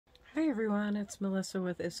Hi everyone, it's Melissa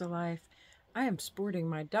with Issa Life. I am sporting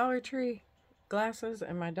my Dollar Tree glasses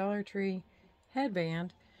and my Dollar Tree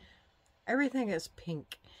headband. Everything is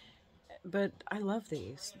pink, but I love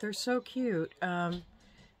these. They're so cute.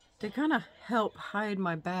 They kind of help hide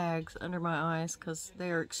my bags under my eyes because they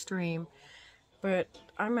are extreme, but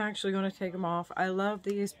I'm actually going to take them off. I love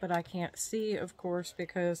these, but I can't see, of course,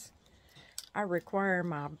 because I require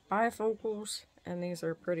my bifocals, and these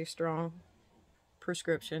are pretty strong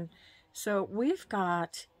prescription. So we've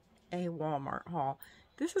got a Walmart haul.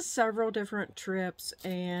 This is several different trips,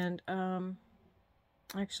 and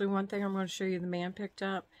actually one thing I'm going to show you the man picked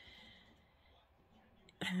up.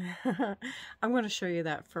 I'm going to show you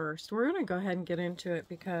that first. We're going to go ahead and get into it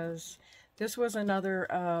because this was another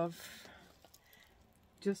of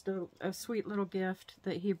just a sweet little gift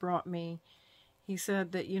that he brought me. He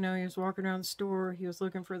said that, you know, he was walking around the store, he was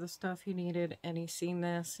looking for the stuff he needed, and he seen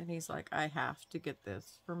this, and he's like, I have to get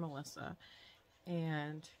this for Melissa.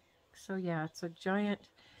 And so yeah, it's a giant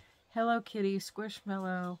Hello Kitty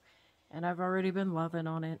Squishmallow, and I've already been loving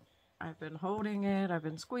on it. I've been holding it, I've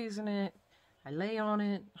been squeezing it, I lay on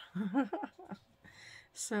it.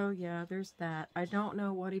 So yeah, there's that. I don't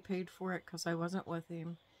know what he paid for it because I wasn't with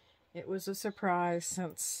him. It was a surprise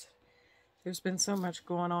since there's been so much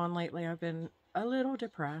going on lately. I've been a little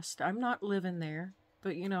depressed. I'm not living there,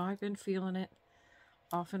 but you know, I've been feeling it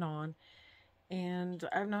off and on, and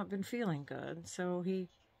I've not been feeling good. So he,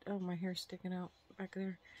 oh, my hair's sticking out back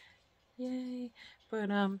there. Yay. But,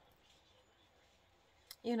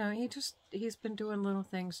 you know, he's been doing little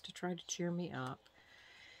things to try to cheer me up.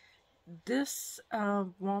 This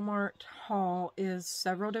Walmart haul is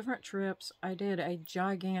several different trips. I did a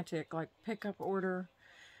gigantic, like, pickup order,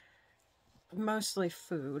 mostly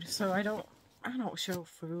food. So I don't show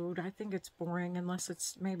food. I think it's boring unless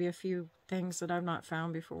it's maybe a few things that I've not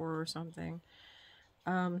found before or something.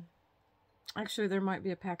 Actually, there might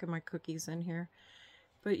be a pack of my cookies in here.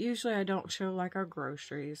 But usually I don't show like our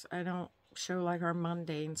groceries. I don't show like our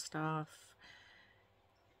mundane stuff.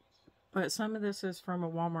 But some of this is from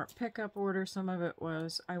a Walmart pickup order. Some of it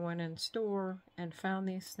was I went in store and found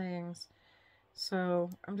these things.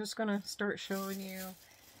 So I'm just going to start showing you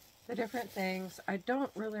the different things. I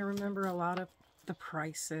don't really remember a lot of the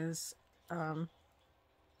prices.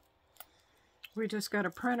 We just got a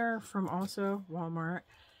printer from also Walmart.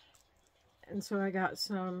 And so I got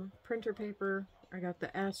some printer paper. I got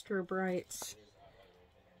the Astro Brights.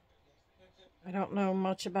 I don't know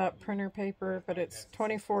much about printer paper, but it's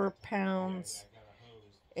 24 pounds,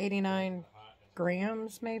 89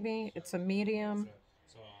 grams maybe. It's a medium.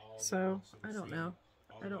 So, I don't know.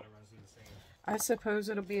 I suppose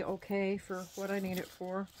it'll be okay for what I need it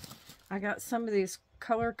for. I got some of these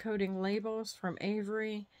color coding labels from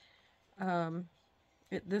Avery.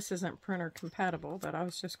 This isn't printer compatible, but I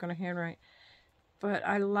was just going to handwrite. But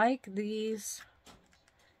I like these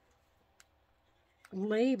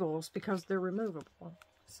labels because they're removable.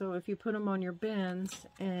 So if you put them on your bins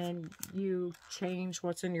and you change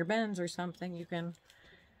what's in your bins or something, you can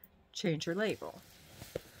change your label.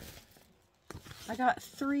 I got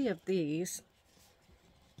 3 of these.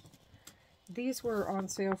 These were on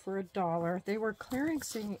sale for $1. They were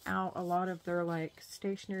clearancing out a lot of their like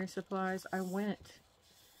stationery supplies. I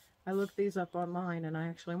looked these up online and I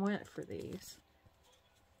actually went for these.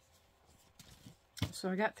 So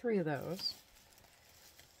I got 3 of those.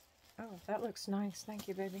 Oh, that looks nice. Thank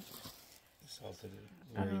you, baby. Salted it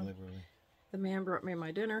very liberally. The man brought me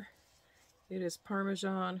my dinner. It is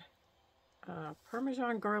Parmesan,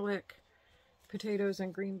 Parmesan garlic, potatoes,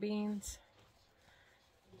 and green beans.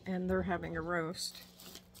 And they're having a roast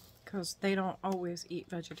because they don't always eat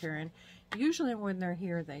vegetarian. Usually when they're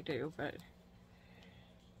here they do, but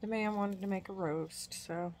the man wanted to make a roast,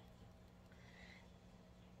 so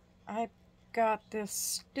I got this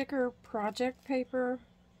sticker project paper.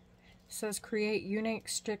 It says create unique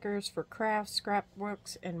stickers for crafts,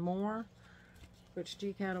 scrapbooks, and more, which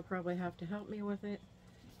GCAT will probably have to help me with it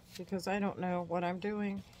because I don't know what I'm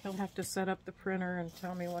doing. He'll have to set up the printer and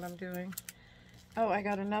tell me what I'm doing. Oh, I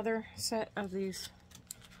got another set of these.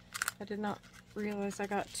 I did not realize I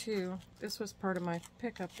got 2. This was part of my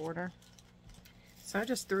pickup order. So I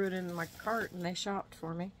just threw it in my cart and they shopped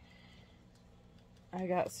for me. I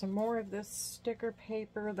got some more of this sticker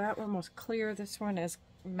paper. That one was clear. This one is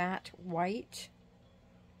matte white.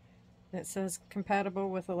 It says compatible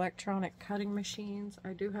with electronic cutting machines.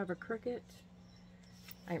 I do have a Cricut.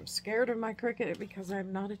 I am scared of my Cricut because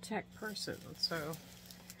I'm not a tech person. So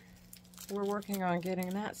we're working on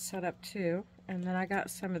getting that set up too. And then I got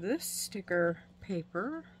some of this sticker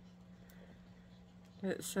paper.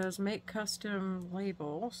 It says make custom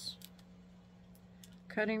labels.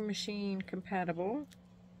 cutting machine compatible.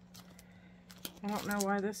 I don't know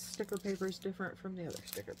why this sticker paper is different from the other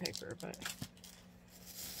sticker paper, but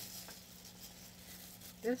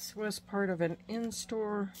this was part of an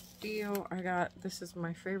in-store deal. I got, this is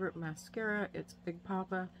my favorite mascara. It's Big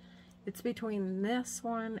Papa. It's between this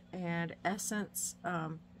one and Essence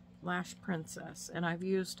Lash Princess. And I've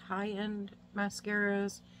used high-end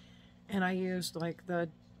mascaras, and I used like the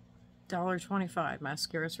 $1.25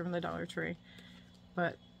 mascaras from the Dollar Tree.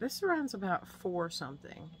 But this runs about $4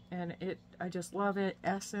 something, and I just love it.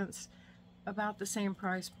 Essence, about the same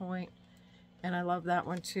price point, and I love that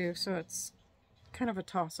one too. So it's kind of a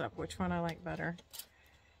toss-up which one I like better.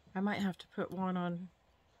 I might have to put one on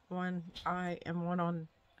one eye and one on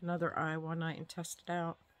another eye one night and test it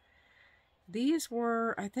out. These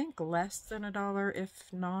were, I think, less than $1.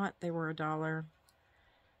 If not, they were $1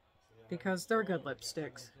 because they're good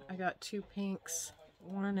lipsticks. I got 2 pinks.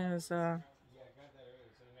 One is oh,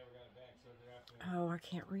 I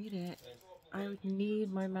can't read it. I would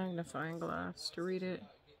need my magnifying glass to read it.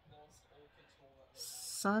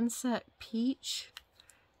 Sunset Peach,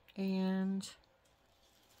 and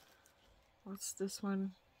what's this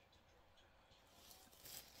one?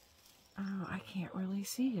 Oh, I can't really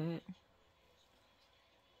see it.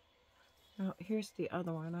 Oh, here's the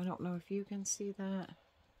other one. I don't know if you can see that.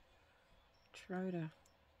 Try to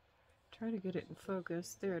get it in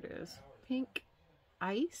focus. There it is. Pink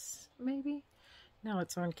Ice, maybe? Now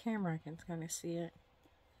it's on camera, I can kind of see it.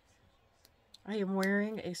 I am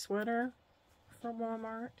wearing a sweater from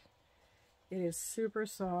Walmart. It is super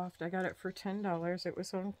soft. I got it for $10. It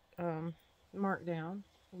was on markdown.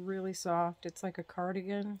 Really soft. It's like a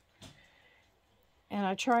cardigan. And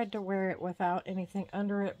I tried to wear it without anything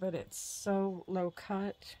under it, but it's so low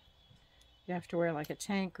cut. You have to wear like a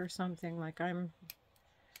tank or something like I'm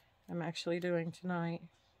actually doing tonight.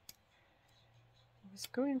 I was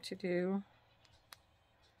going to do...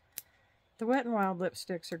 The Wet n Wild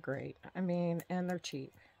lipsticks are great. I mean, and they're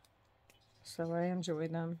cheap. So I enjoy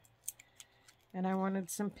them. And I wanted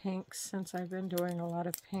some pinks since I've been doing a lot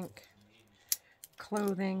of pink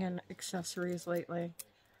clothing and accessories lately.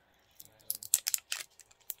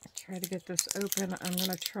 Try to get this open. I'm going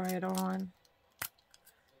to try it on.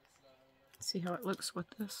 See how it looks with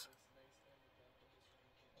this.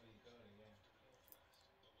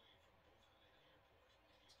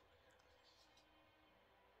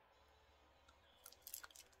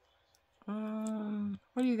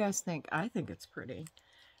 What do you guys think? I think it's pretty.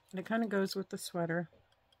 And it kind of goes with the sweater.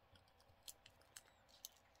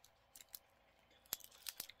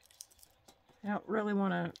 I don't really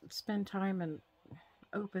want to spend time and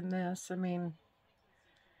open this. I mean,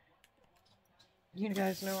 you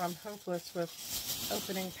guys know I'm hopeless with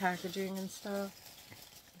opening packaging and stuff.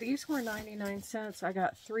 These were 99 cents. I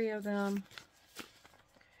got 3 of them.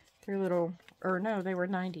 3 little, or no, they were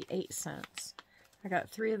 98 cents. I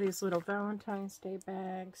got 3 of these little Valentine's Day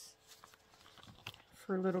bags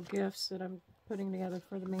for little gifts that I'm putting together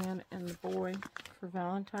for the man and the boy for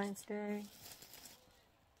Valentine's Day.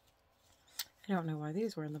 I don't know why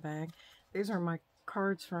these were in the bag. These are my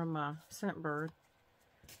cards from Scentbird.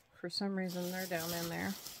 For some reason, they're down in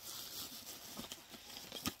there.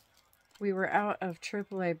 We were out of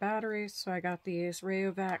AAA batteries, so I got these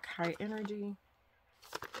Rayovac High Energy.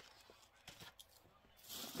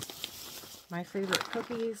 My favorite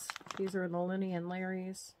cookies. These are the Lenny and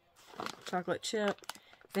Larry's chocolate chip.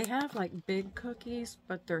 They have like big cookies,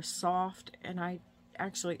 but they're soft, and I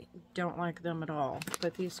actually don't like them at all.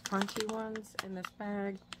 But these crunchy ones in this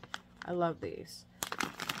bag, I love these.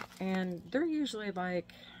 And they're usually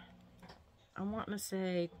like, I'm wanting to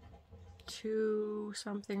say 2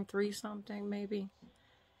 something, 3 something maybe.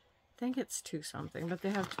 I think it's 2 something, but they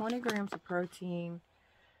have 20 grams of protein.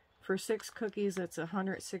 For 6 cookies, it's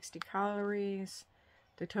 160 calories.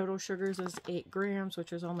 The total sugars is 8 grams,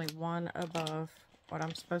 which is only 1 above what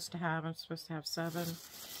I'm supposed to have. I'm supposed to have 7.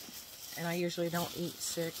 And I usually don't eat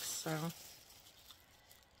 6, so.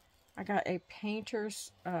 I got a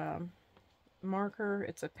painter's marker.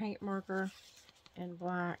 It's a paint marker in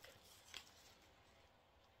black.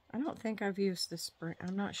 I don't think I've used this brand.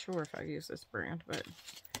 I'm not sure if I've used this brand, but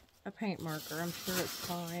a paint marker. I'm sure it's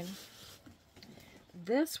fine.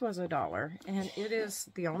 This was $1, and it is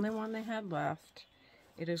the only one they had left.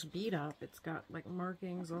 It is beat up. It's got like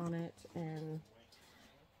markings on it, and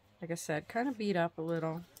like I said, kind of beat up a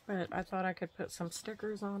little, but I thought I could put some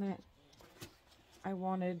stickers on it. I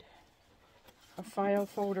wanted a file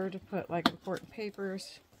folder to put like important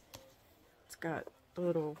papers. It's got a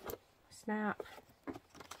little snap,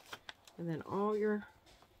 and then all your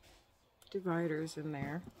dividers in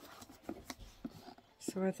there.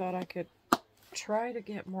 So I thought I could try to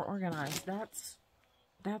get more organized.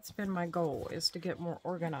 That's been my goal, is to get more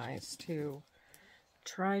organized, to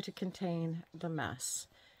try to contain the mess.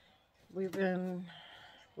 We've been,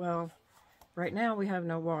 well, right now we have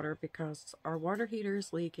no water because our water heater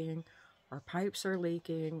is leaking, our pipes are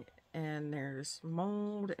leaking, and there's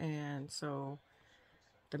mold, and so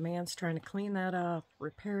the man's trying to clean that up,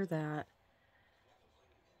 repair that.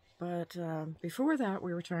 But before that,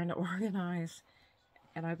 we were trying to organize,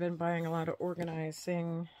 and I've been buying a lot of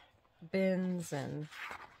organizing bins and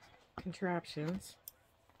contraptions.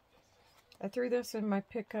 I threw this in my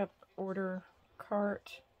pickup order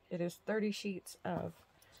cart. It is 30 sheets of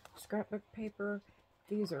scrapbook paper.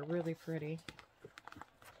 These are really pretty.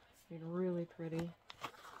 Really pretty.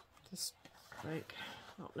 Just like,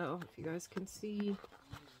 I don't know if you guys can see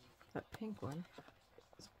that pink one.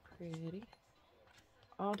 It's pretty.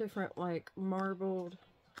 All different like marbled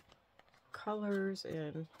colors,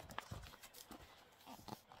 and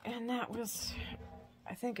that was,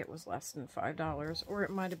 I think it was less than $5, or it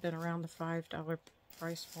might have been around the $5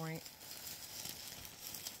 price point.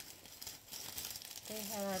 They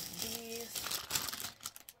had these,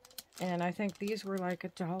 and I think these were like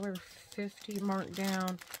 $1.50 marked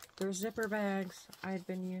down. They're zipper bags. I'd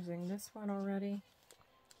been using this one already,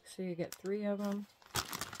 so you get 3 of them.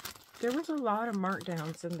 There was a lot of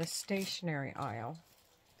markdowns in the stationery aisle.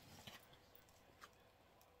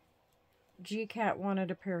 GCat wanted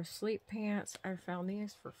a pair of sleep pants. I found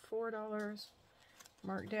these for $4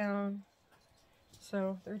 marked down.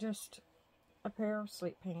 So they're just a pair of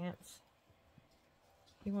sleep pants.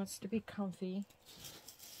 He wants to be comfy.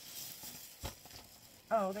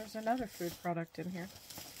 Oh, there's another food product in here.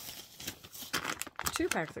 2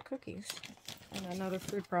 packs of cookies and another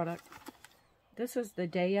food product. This is the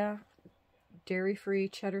Daiya dairy-free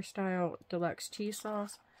cheddar-style deluxe cheese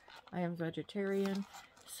sauce. I am vegetarian,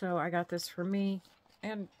 so I got this for me.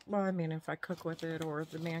 And, well, I mean, if I cook with it or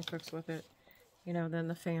the man cooks with it, you know, then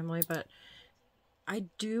the family. But I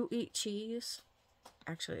do eat cheese.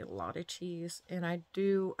 Actually, a lot of cheese. And I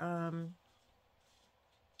do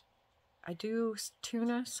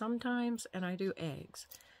tuna sometimes, and I do eggs.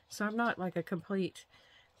 So I'm not like a complete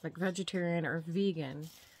like vegetarian or vegan,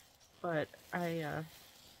 but I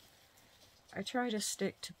try to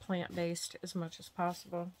stick to plant-based as much as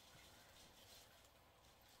possible.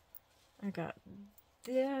 I got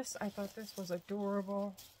this. I thought this was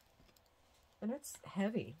adorable. And it's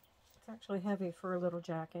heavy. It's actually heavy for a little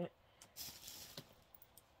jacket.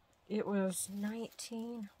 It was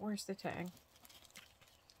where's the tag?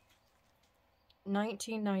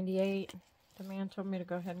 $19.98. The man told me to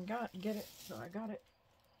go ahead and get it, so I got it.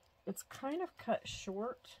 It's kind of cut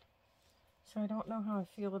short, so I don't know how I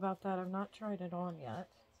feel about that. I've not tried it on yet.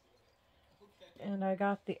 And I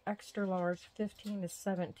got the extra large 15 to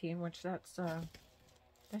 17, which that's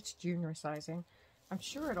junior sizing. I'm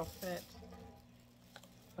sure it'll fit,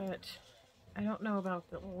 but I don't know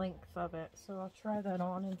about the length of it, so I'll try that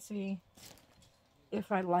on and see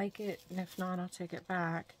if I like it, and if not, I'll take it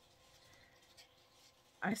back.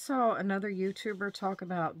 I saw another YouTuber talk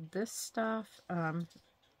about this stuff.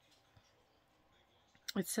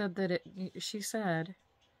 It said that she said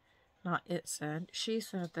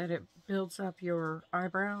that it builds up your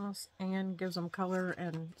eyebrows and gives them color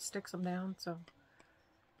and sticks them down. So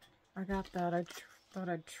I got that. I thought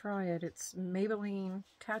I'd try it. It's Maybelline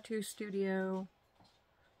Tattoo Studio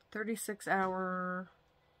 36-hour,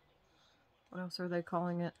 what else are they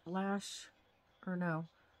calling it? Life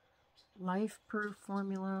Proof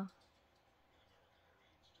Formula.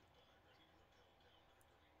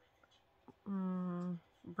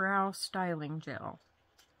 Brow Styling Gel.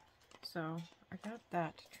 So I got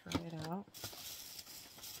that to try it out.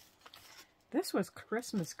 This was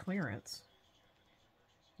Christmas clearance.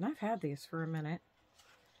 And I've had these for a minute.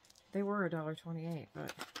 They were $1.28,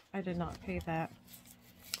 but I did not pay that.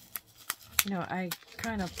 You know, I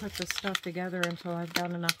kind of put the stuff together until I've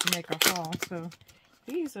got enough to make a haul. So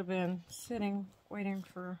these have been sitting, waiting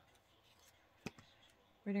for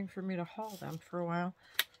me to haul them for a while.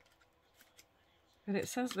 But it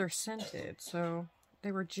says they're scented, so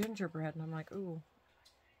they were gingerbread, and I'm like, ooh.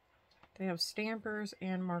 They have stampers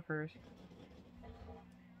and markers.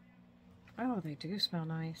 Oh, they do smell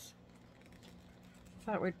nice.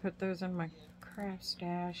 Thought we'd put those in my craft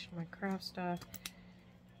stash, my craft stuff.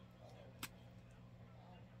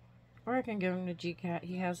 Or I can give them to GCat.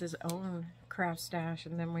 He has his own craft stash,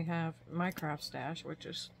 and then we have my craft stash, which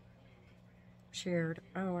is shared.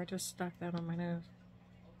 Oh, I just stuck that on my nose.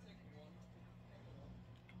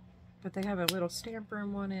 But they have a little stamper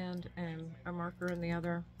in one end and a marker in the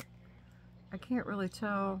other. I can't really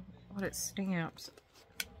tell what it stamps.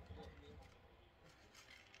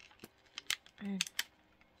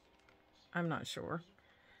 I'm not sure.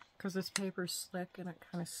 Because this paper's slick and it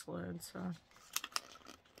kind of slid, so.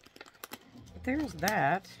 But there's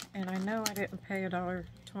that. And I know I didn't pay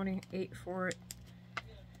 $1.28 for it.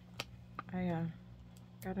 I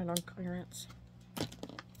got it on clearance.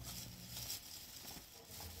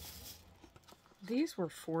 These were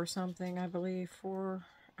for something, I believe.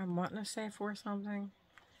 I'm wanting to say for something.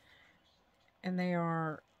 And they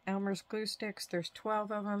are Elmer's glue sticks. There's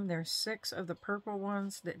 12 of them. There's 6 of the purple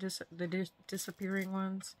ones, the disappearing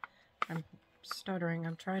ones. I'm stuttering.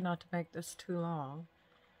 I'm trying not to make this too long.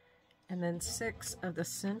 And then 6 of the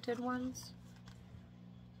scented ones.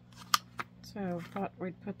 So thought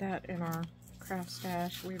we'd put that in our craft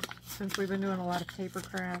stash. Since we've been doing a lot of paper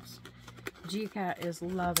crafts, GCAT is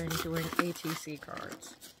loving doing ATC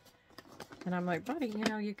cards. And I'm like, buddy, you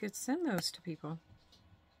know, you could send those to people.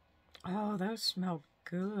 Oh, those smell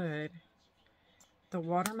good. The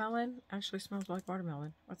watermelon actually smells like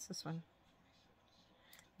watermelon. What's this one?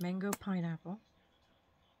 Mango pineapple.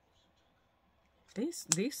 These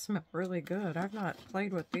smell really good. I've not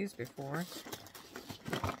played with these before.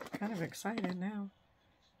 Kind of excited now.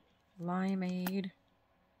 Limeade.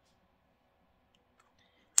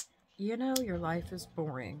 You know your life is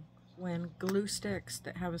boring when glue sticks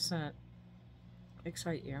that have a scent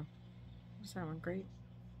excite you. Is that one grape?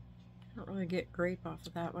 I don't really get grape off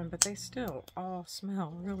of that one, but they still all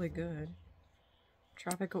smell really good.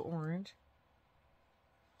 Tropical orange.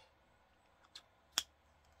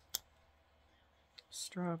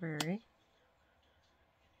 Strawberry.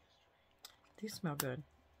 These smell good.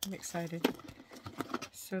 I'm excited.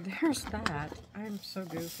 So there's that. I'm so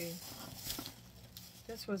goofy.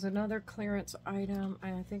 This was another clearance item.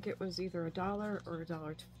 I think it was either $1 or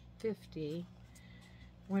 $1.50.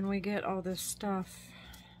 When we get all this stuff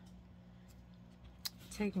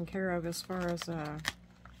taken care of as far as the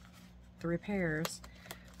repairs,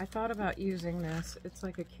 I thought about using this. It's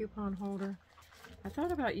like a coupon holder. I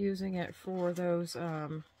thought about using it for those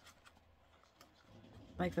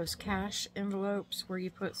like those cash envelopes where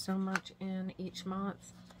you put so much in each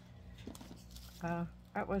month.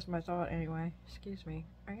 That was my thought anyway. Excuse me.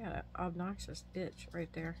 I got an obnoxious itch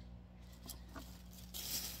right there.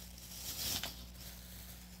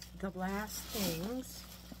 The last things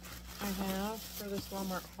I have for this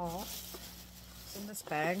Walmart haul is in this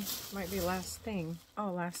bag. Might be last thing.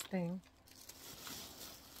 Oh, last thing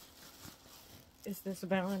is this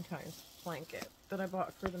Valentine's blanket that I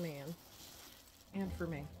bought for the man and for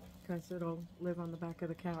me, because it'll live on the back of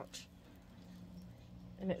the couch.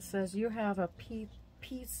 And it says, "You have a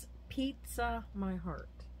pizza, my heart."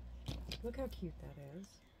 Look how cute that is.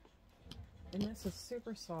 And this is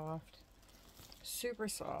super soft. Super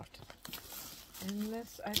soft. And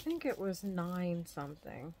this, I think it was $9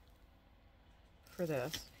 something for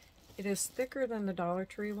this. It is thicker than the Dollar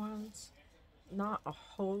Tree ones. Not a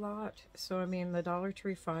whole lot. So, I mean, the Dollar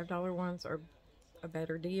Tree $5 ones are a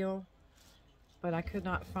better deal. But I could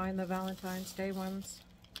not find the Valentine's Day ones.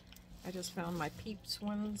 I just found my Peeps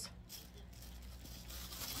ones.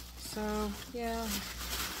 So, yeah,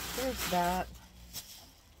 there's that.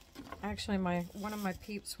 Actually, one of my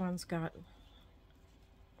Peeps ones got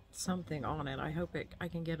something on it. I hope I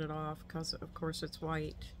can get it off, because of course it's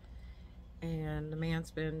white. And the man's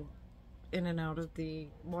been in and out of the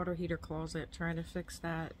water heater closet trying to fix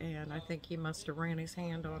that, and I think he must have ran his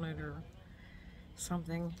hand on it or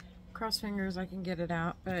something. Cross fingers I can get it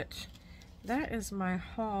out. But that is my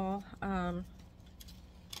haul. And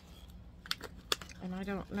I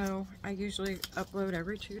don't know, I usually upload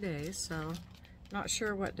every 2 days, so not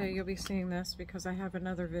sure what day you'll be seeing this, because I have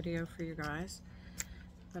another video for you guys.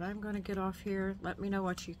 But I'm going to get off here. Let me know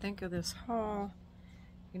what you think of this haul.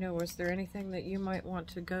 You know, was there anything that you might want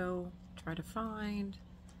to go try to find?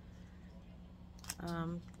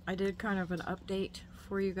 I did kind of an update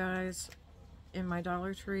for you guys in my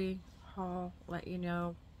Dollar Tree haul, let you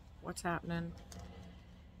know what's happening.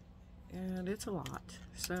 And it's a lot.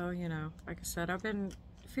 So, you know, like I said, I've been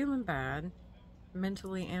feeling bad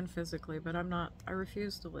mentally and physically, but I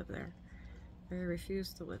refuse to live there. I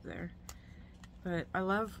refuse to live there. But I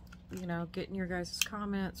love, you know, getting your guys'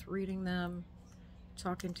 comments, reading them,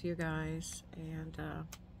 talking to you guys, and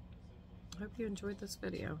I hope you enjoyed this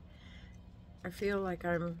video. I feel like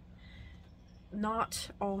I'm not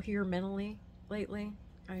all here mentally lately.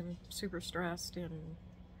 I'm super stressed, and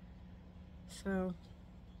so,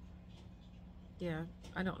 yeah,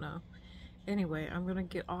 I don't know. Anyway, I'm going to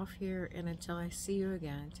get off here, and until I see you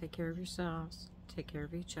again, take care of yourselves, take care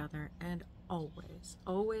of each other, and always,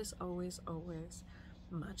 always, always, always,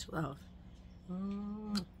 much love.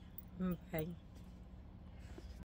 Bye.